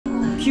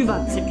뷰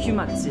맛집, 뷰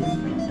맛집.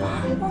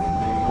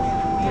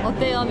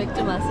 어때요,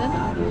 맥주 맛은?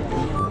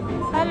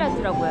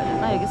 하이라이트라고 해야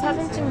되나? 여기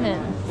사진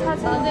찍는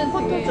사진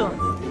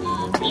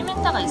포토존.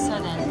 피멘타가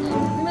있어야 되는데.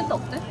 피멘타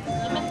어때?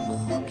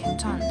 피멘타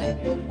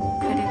괜찮은데?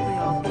 그리고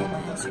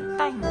여기는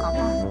식당인가봐.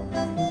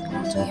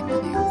 엄청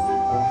예쁘네요.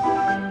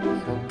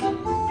 이렇게.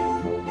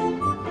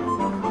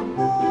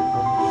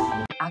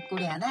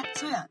 Coreana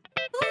소연.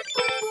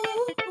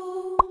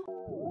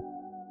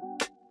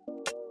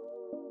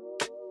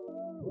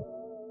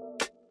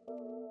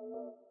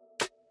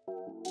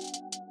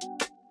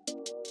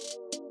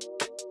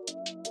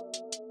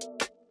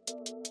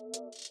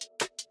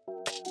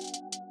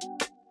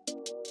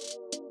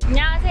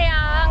 안녕하세요,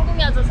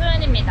 한국여자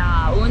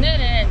소연입니다.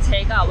 오늘은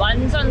제가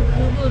완전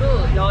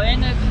극으로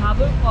여행을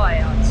가볼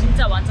거예요.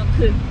 진짜 완전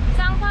극.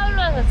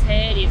 상파울루에서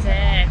제일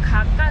이제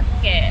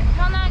가깝게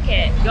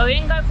편하게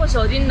여행 갈 곳이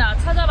어딨나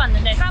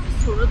찾아봤는데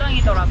캠포스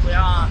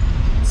조르당이더라고요.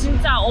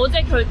 진짜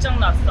어제 결정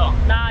났어.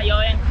 나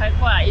여행 갈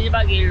거야.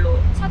 1박 2일로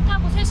차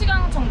타고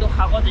 3시간 정도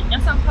가거든요,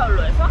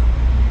 상파울루에서.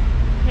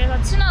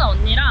 그래서 친한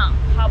언니랑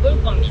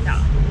가볼 겁니다.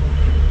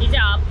 이제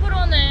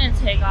앞으로는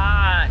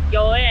제가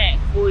여행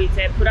뭐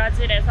이제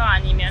브라질에서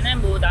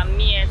아니면은 뭐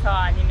남미에서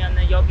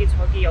아니면은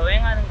여기저기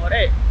여행하는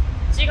거를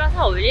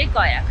찍어서 올릴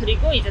거예요.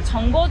 그리고 이제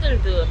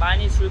정보들도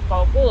많이 줄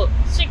거고,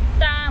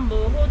 식당,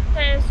 뭐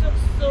호텔,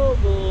 숙소,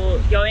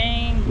 뭐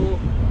여행, 뭐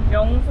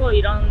명소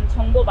이런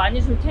정보 많이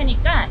줄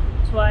테니까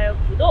좋아요,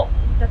 구독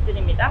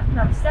부탁드립니다.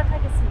 그럼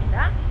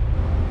시작하겠습니다.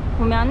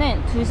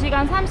 보면은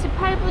 2시간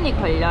 38분이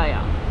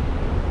걸려요,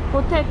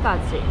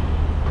 호텔까지.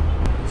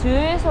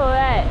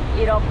 주유소에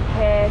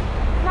이렇게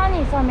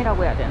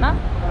편의점이라고 해야 되나?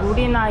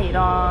 물이나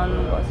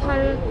이런 거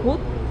살 곳?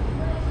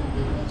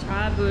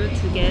 잡을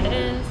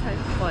 2개를 살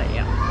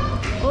거예요.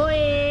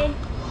 오이!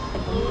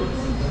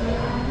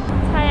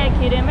 차에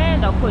기름을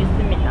넣고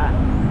있습니다.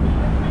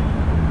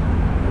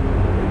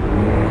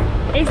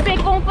 Esse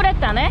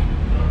completane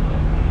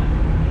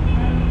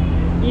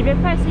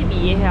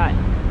 282real.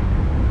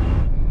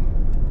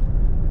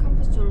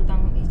 캠퍼스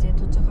조르당 이제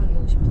도착하기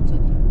 50분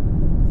전이야.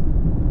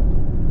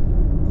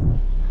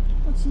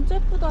 진짜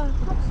예쁘다.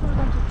 캠퍼스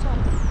조르당 도착.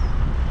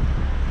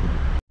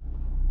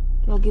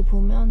 여기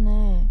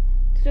보면은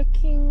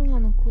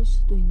트레킹하는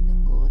코스도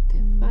있는 것 같아.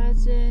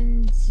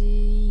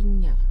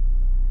 빠젠지냐.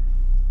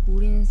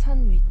 우리는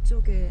산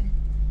위쪽에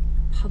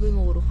밥을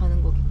먹으러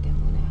가는 거기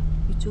때문에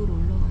위쪽으로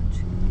올라가는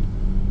중이야.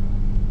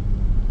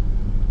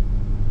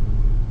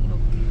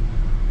 이렇게.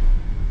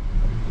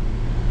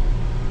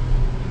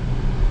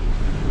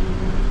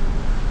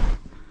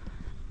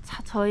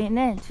 자,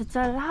 저희는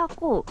주차를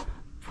하고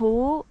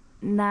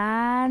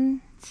보난자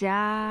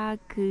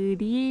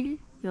그릴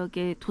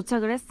여기에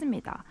도착을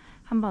했습니다.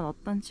 한번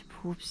어떤지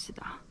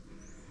봅시다.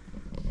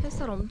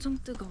 햇살 엄청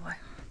뜨거워요.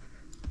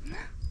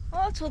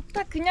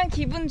 좋다. 그냥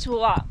기분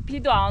좋아.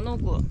 비도 안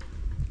오고.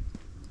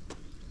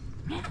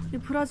 이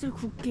브라질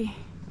국기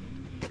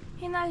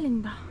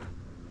휘날린다.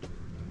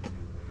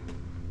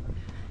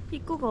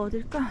 입구가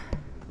어딜까?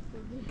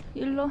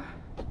 일로.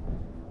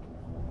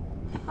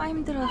 아,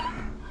 힘들어.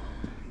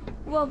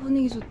 우와,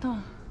 분위기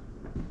좋다.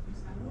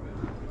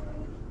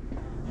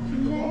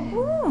 좋네.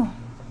 오!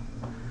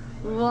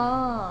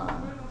 우와,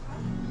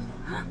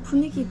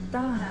 분위기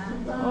있다.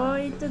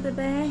 어이,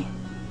 뚜드베.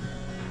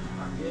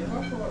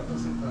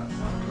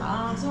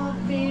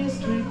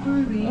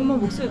 어머,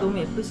 목소리 너무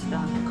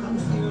예쁘시다.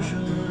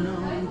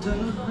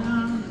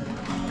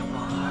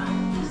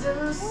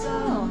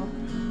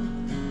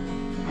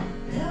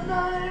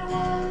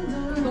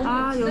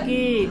 아,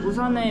 여기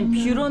우선은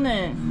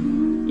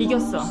뷰로는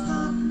이겼어.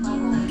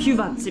 뷰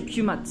맛집,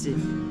 뷰 맛집.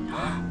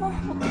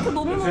 어떡해,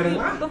 너무너무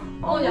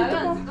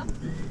예쁘다.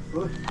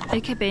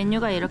 이렇게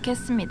메뉴가 이렇게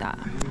했습니다.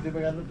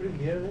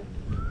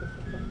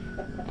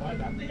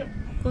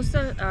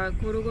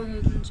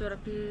 고르곤졸라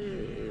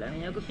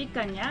필라면 여기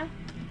피카냐?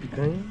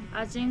 Picanha.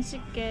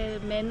 Agente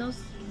quer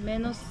menos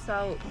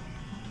sal.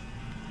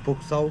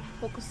 Pouco sal.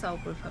 Pouco sal,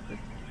 por favor.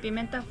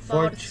 Pimenta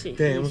Forte. forte.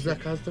 Temos Isso. da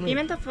casa também.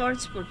 Pimenta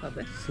forte, por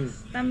favor. Sim.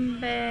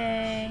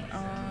 Também.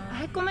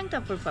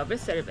 Recomenda, por favor,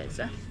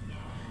 cerveja.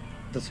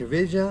 Da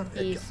cerveja.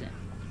 Isso.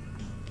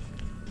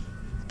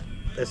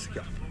 Essa aqui,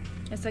 ó.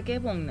 Essa aqui é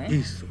bom, né?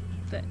 Isso.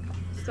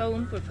 Só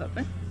por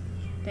favor.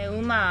 Tem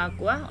uma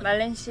água.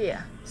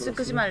 Valencia.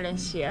 Suco de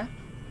Valencia.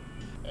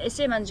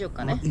 Esse é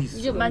mandioca, né? Isso.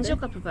 이제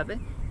mandioca, por favor.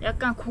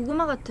 약간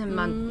고구마 같은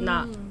맛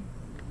나.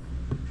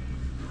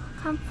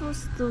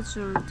 캠포스도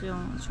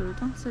줄동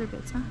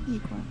설베자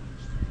이거.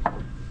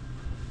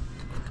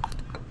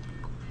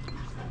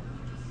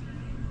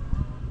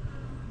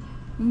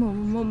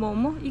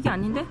 어머 이게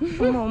아닌데?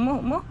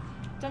 어머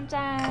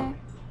짠짠.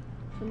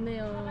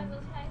 좋네요.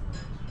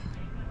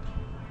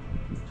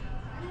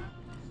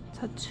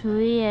 자,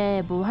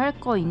 주위에 뭐 할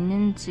거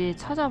있는지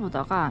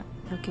찾아보다가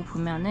이렇게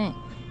보면은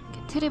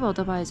이렇게 트립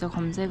어드바이저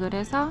검색을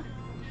해서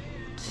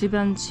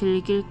주변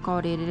즐길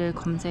거리를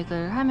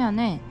검색을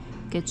하면은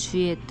이렇게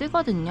주위에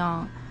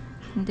뜨거든요.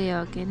 근데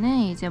여기는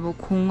이제 뭐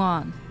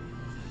공원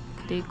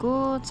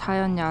그리고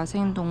자연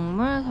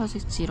야생동물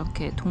서식지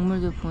이렇게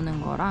동물들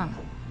보는 거랑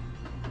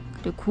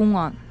그리고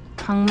공원,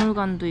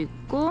 박물관도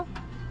있고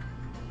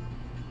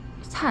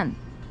산,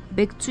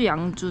 맥주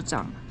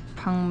양주장,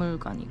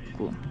 박물관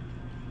있고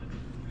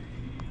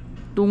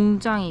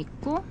농장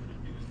있고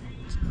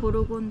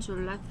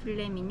고르곤졸라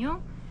필레미뇽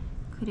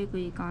그리고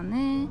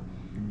이거는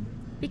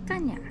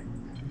삐까냐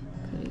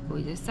그리고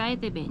이제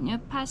사이드 메뉴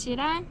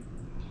팥이랑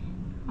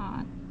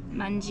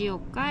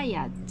만지오카,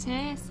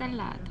 야채,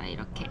 샐러드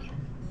이렇게.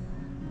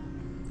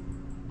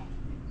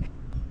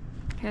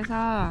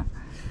 그래서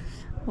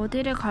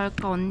어디를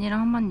갈까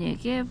언니랑 한번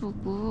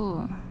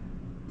얘기해보고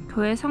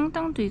교회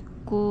성당도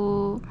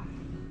있고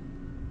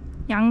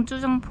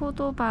양주장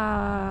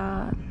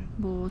포도밭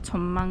뭐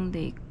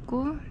전망대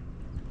있고.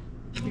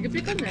 이게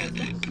삐까냐였어?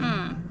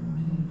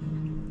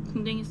 응.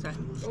 궁뎅이살.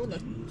 나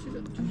진짜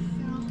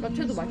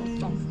야채도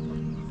맛있다.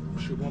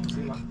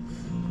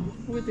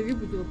 고기 되게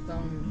부드럽다.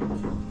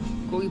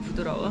 고기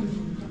부드러워?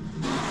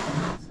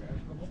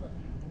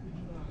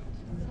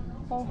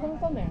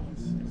 흥건해.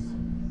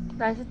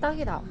 날씨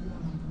딱이다.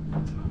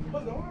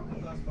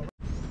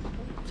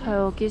 자,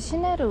 여기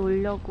시내를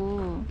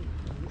오려고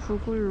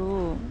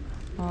구글로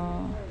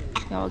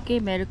여기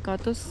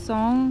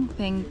메르카도성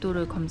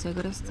뱅도를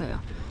검색을 했어요.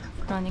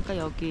 그러니까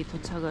여기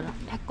도착을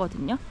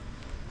했거든요.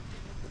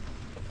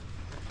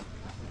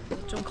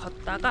 좀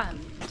걷다가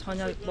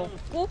저녁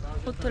먹고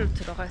호텔을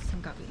들어갈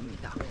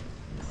생각입니다.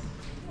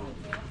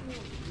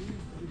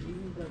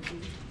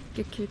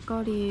 이렇게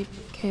길거리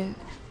이렇게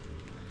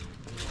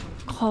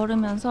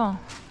걸으면서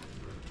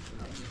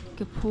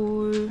이렇게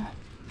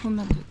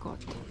보면 될 것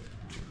같아.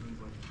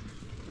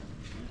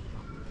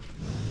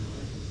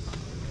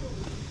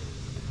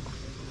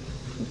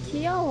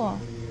 귀여워.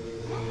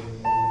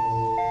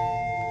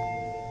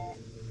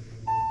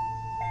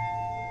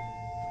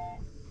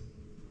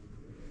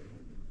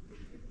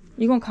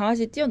 이건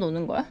강아지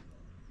뛰어노는 거야?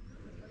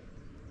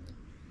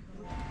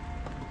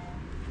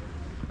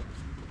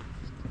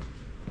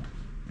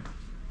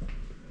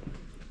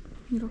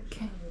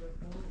 이렇게.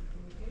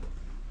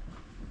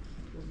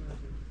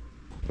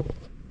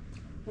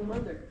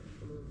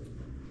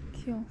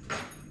 귀여워.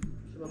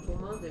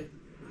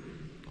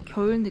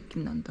 겨울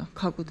느낌 난다,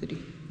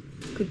 가구들이.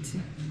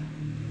 그치?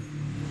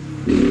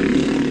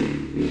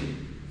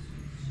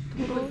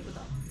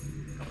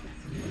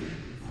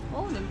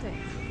 냄새.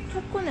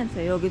 초코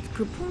냄새. 여기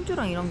그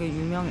퐁듀랑 이런 게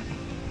유명해.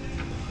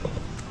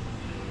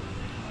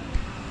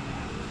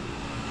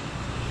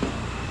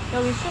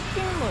 여기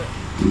쇼핑몰.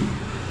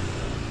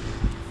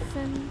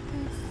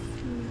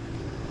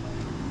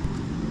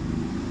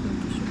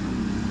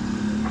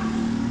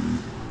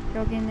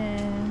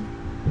 여기는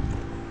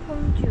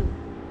퐁듀,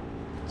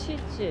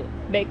 치즈,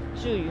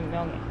 맥주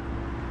유명해.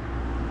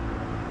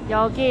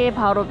 여기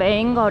바로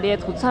메인거리에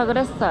도착을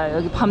했어요.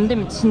 여기 밤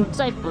되면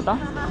진짜 이쁘다.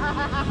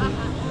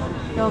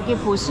 여기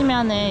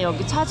보시면은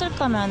여기 찾을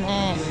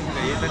거면은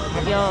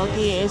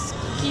여기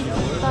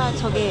에스키나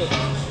저기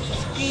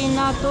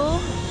에스키나도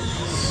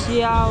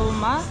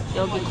지아우마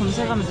여기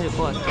검색하면 될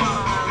것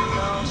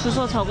같아요.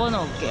 주소 적어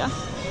놓을게요.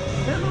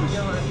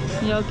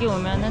 여기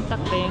오면은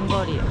딱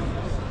메인거리예요.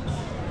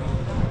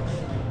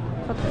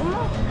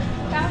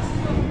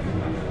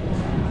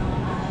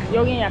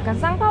 여기는 약간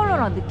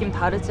상파울로랑 느낌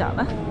다르지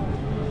않아?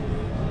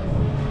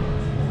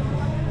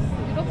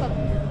 유럽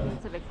같은.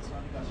 맥주.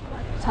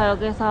 자,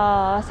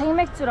 여기서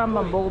생맥주를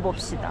한번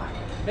먹어봅시다.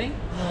 Bem?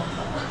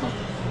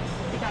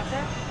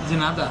 De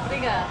nada.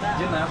 Obrigada.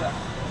 De nada.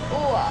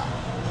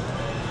 우와.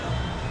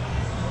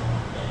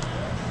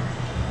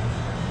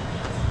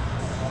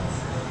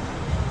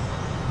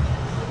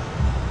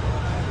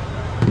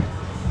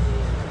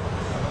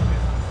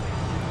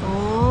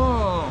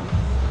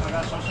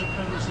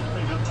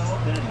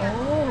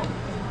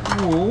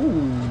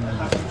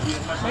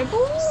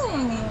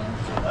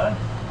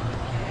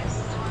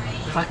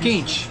 Tá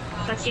quente?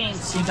 Tá quente.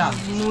 Cuidado.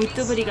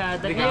 Muito obrigada.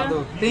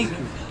 Obrigado. Thank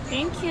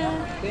you.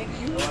 Thank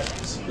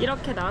you.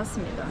 이렇게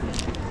나왔습니다.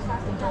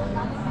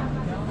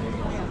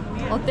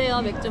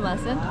 어때요 맥주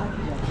맛은?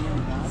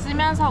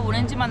 쓰면서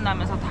오렌지 맛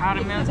나면서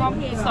달으면서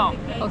써.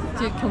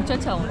 지금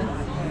경찰차 오네.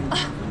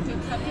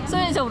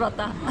 소연이 저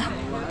울었다.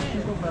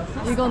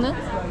 이거는?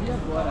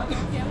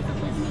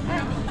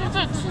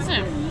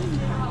 치즈.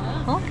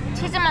 어?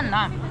 치즈 맛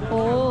나.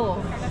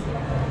 오.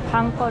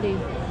 방거리.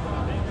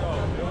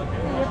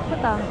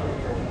 예쁘다.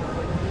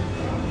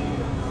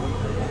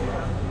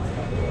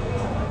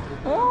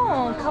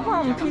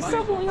 가방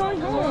비싸 보여,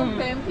 형.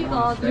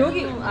 뱀피가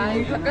여기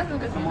아니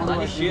가까스에서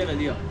먹어. Cheira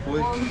ali, ó.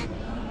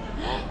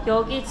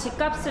 여기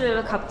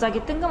집값을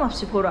갑자기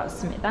뜬금없이 보러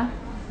왔습니다.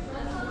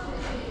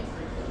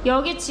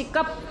 여기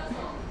집값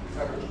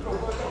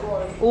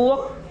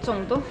 5억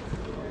정도?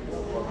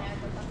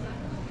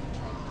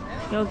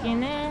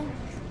 여기는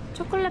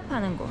초콜릿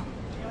파는 거.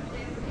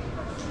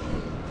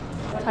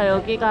 자,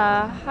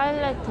 여기가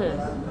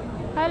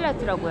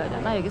하이라이트라고 해야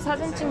되나? 여기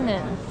사진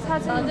찍는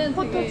사진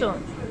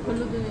포토존.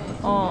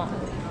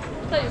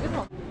 자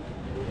여기서.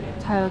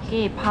 자,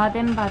 여기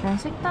바덴바덴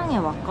식당에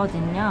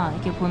왔거든요.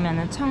 이렇게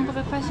보면은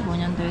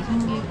 1985년도에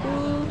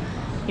생기고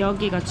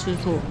여기가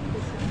주소.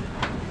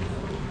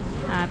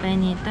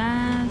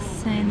 아베니다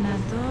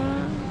세나돌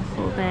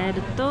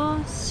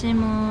로베르토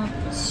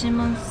시몬센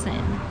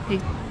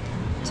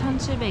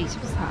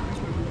 1724.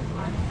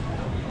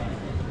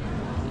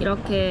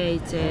 이렇게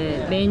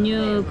이제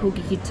메뉴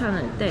보기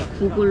귀찮을 때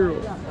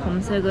구글로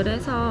검색을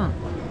해서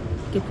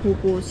이렇게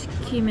보고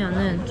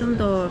시키면은 좀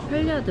더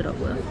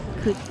편리하더라고요.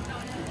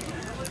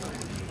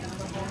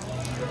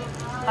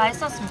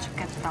 맛있었으면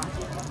좋겠다.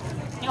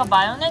 이거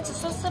마요네즈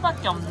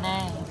소스밖에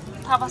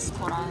없네.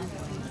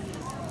 타바스코랑.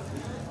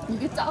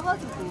 이게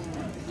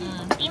짜가지고.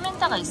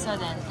 피멘타가 있어야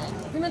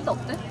되는데. 피멘타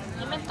없대?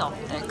 피멘타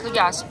없대. 그게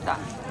아쉽다.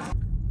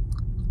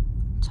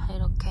 자,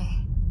 이렇게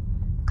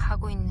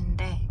가고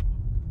있는데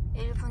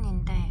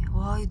 1분인데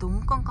와, 이거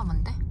너무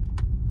깜깜한데?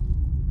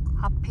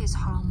 앞이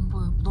잘 안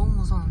보여. 너무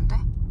무서운데?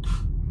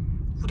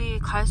 우리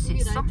갈 수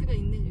있어? 여기 라이트가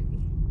있네 여기.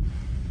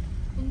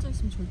 혼자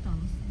있으면 절대 안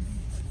왔어.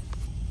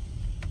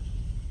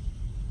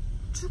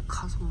 쭉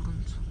가서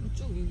오른쪽.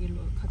 쭉 여기로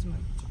가지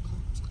말고 쭉 가.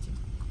 직진.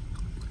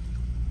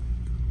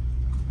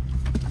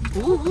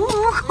 오!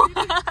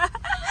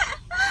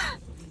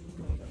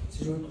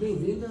 Seja muito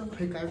bem-vinda,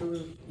 Ricardo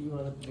e o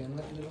Ana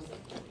Plena.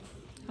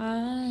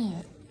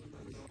 아.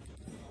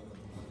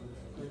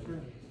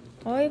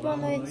 Oi, boa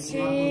noite.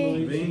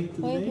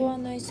 Oi, boa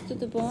noite,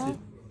 tudo bom?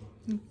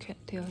 이렇게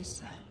되어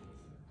있어요.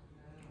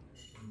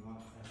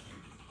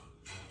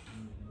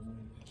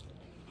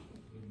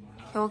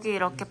 여기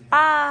이렇게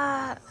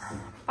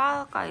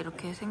바가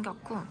이렇게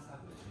생겼고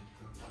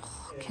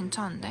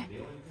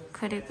괜찮은데?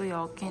 그리고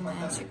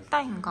여기는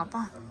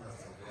식당인가봐.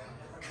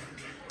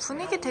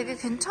 분위기 되게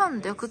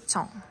괜찮은데요,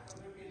 그쵸?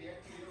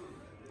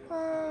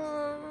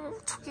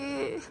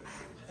 저기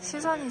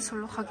시선이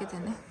절로 가게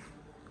되네.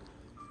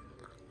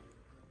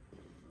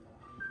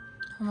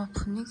 정말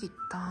분위기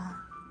있다.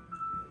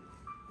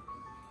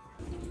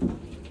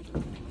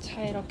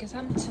 자, 이렇게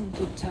 3층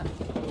도착.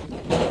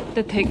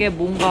 근데 되게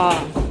뭔가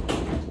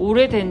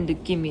오래된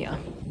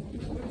느낌이야.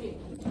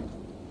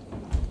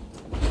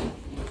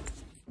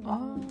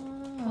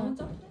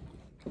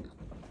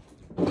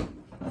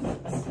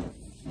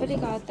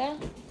 브리가다.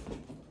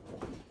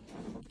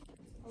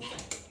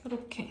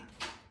 이렇게.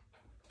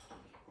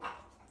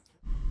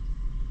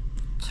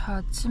 저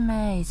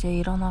아침에 이제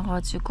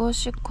일어나가지고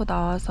씻고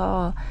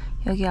나와서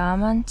여기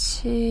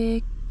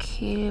아만치킬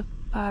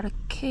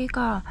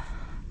파르키가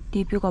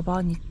리뷰가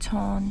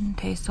 12,000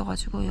 돼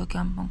있어가지고 여기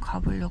한번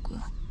가보려고요.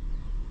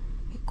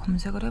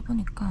 검색을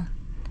해보니까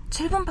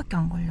 7분밖에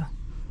안 걸려.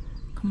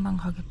 금방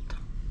가겠다.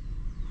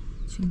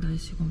 지금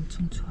날씨가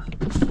엄청 좋아요.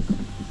 이렇게.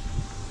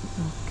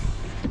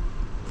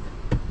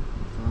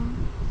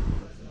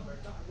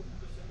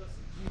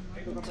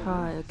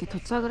 자, 이렇게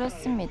도착을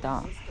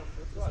했습니다.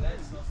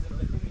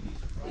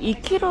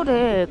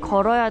 2km를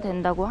걸어야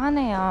된다고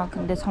하네요.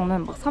 근데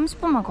저는 막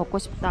 30분만 걷고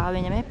싶다.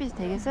 왜냐면 햇빛이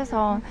되게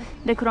세서.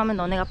 근데 그러면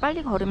너네가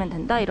빨리 걸으면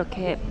된다.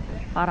 이렇게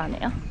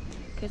말하네요.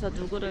 그래서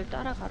누구를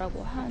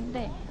따라가라고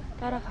하는데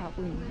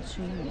따라가고 있는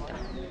중입니다.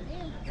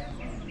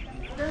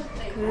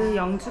 그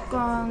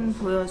영주권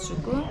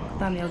보여주고 그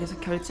다음에 여기서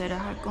결제를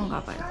할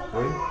건가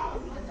봐요.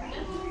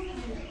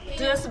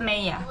 Duas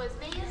meia.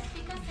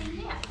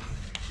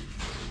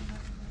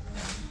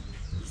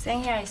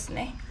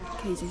 생히아이스네.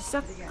 이렇게 이제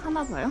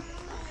시작하나 봐요.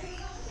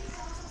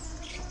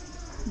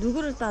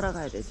 누구를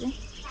따라가야 되지?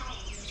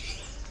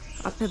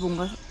 앞에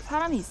뭔가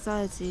사람이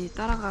있어야지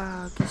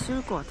따라가기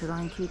쉬울 것 같아.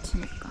 나는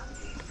길치니까.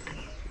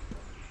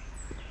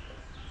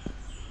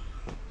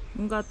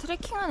 뭔가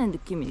트레킹하는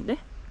느낌인데?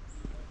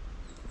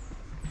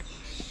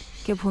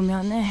 이렇게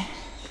보면은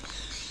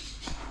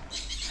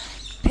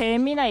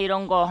뱀이나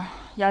이런 거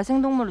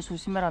야생동물을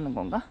조심해라는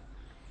건가?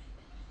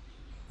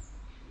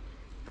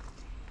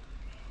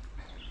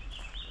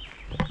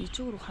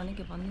 이쪽으로 가는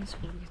게 맞는지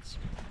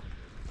모르겠지만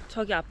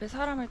저기 앞에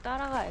사람을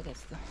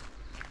따라가야겠어.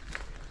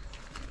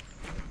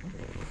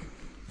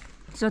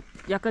 진짜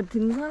약간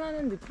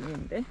등산하는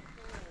느낌인데?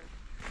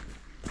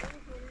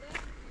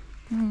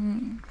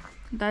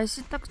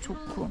 날씨 딱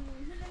좋고.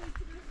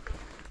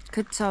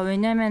 그쵸.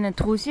 왜냐면은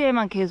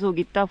도시에만 계속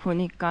있다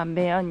보니까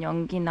매연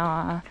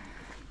연기나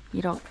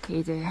이렇게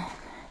이제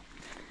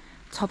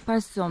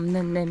접할 수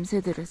없는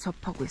냄새들을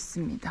접하고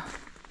있습니다.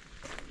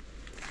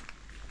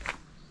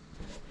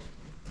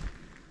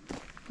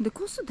 근데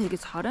코스 되게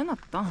잘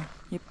해놨다.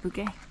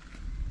 예쁘게.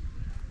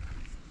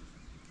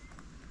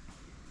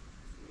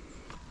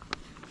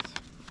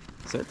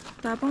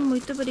 나봉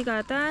muito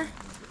obrigada.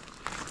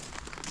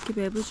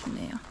 이렇게 맵을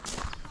주네요.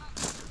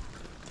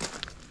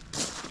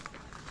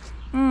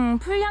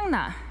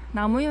 풀향나.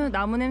 나무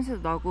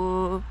냄새도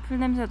나고 풀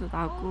냄새도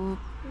나고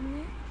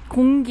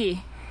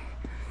공기가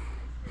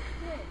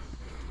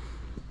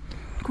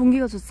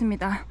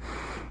좋습니다.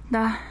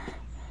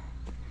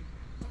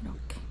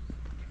 이렇게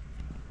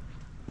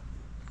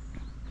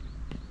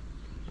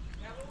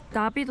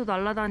나비도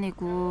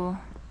날아다니고.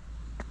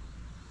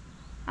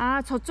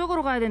 아,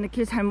 저쪽으로 가야 되는데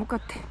길 잘못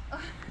갔대.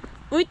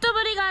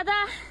 우이뚜브리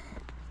가다.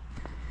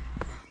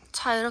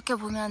 자, 이렇게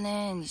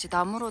보면은 이제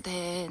나무로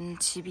된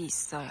집이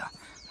있어요.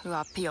 그리고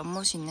앞에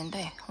연못이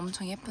있는데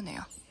엄청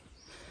예쁘네요.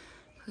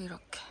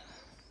 이렇게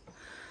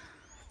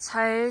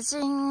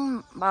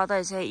자일징마다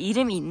이제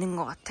이름이 있는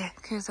것 같아.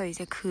 그래서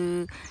이제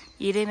그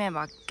이름에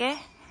맞게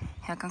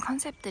약간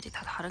컨셉들이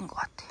다 다른 것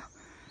같아요.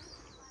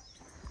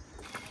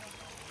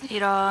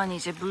 이런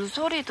이제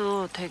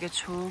물소리도 되게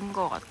좋은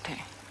것 같아.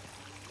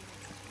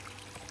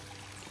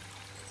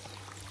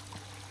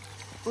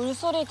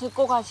 물소리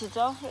듣고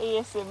가시죠,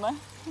 ASMR.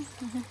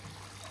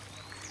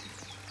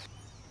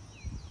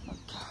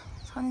 이렇게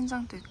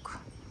선인장도 있고.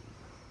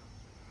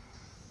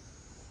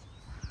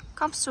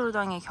 캄포스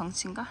조르당의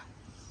경치인가?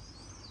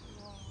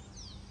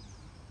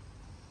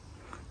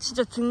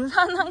 진짜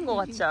등산한 것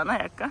같지 않아?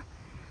 약간?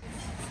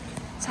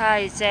 자,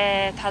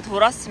 이제 다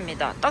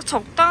돌았습니다. 딱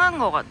적당한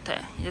것 같아.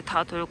 이제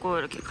다 돌고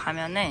이렇게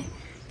가면은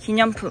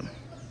기념품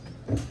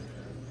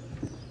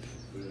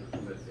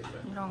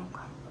이런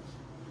거.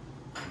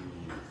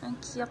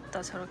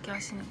 귀엽다, 저렇게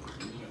하시는 거.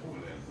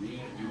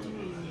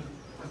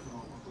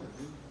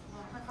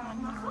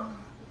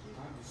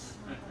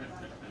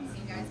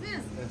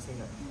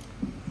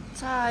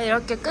 자,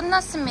 이렇게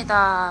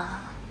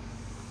끝났습니다.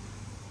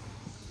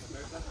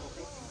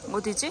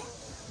 어디지?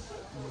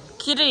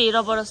 길을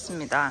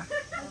잃어버렸습니다.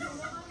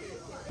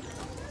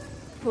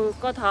 볼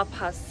거 다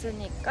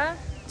봤으니까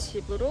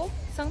집으로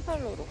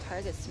상파울로로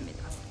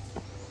가야겠습니다.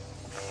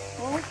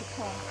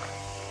 좋다.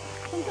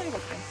 천천히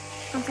갈게.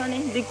 천천히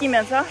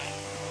느끼면서.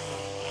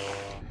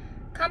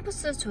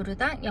 캠포스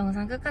조르당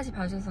영상 끝까지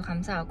봐주셔서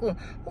감사하고,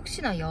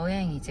 혹시나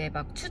여행 이제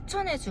막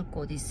추천해줄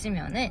곳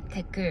있으면은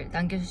댓글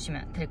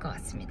남겨주시면 될 것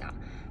같습니다.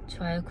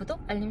 좋아요,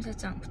 구독, 알림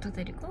설정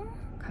부탁드리고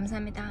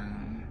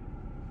감사합니다.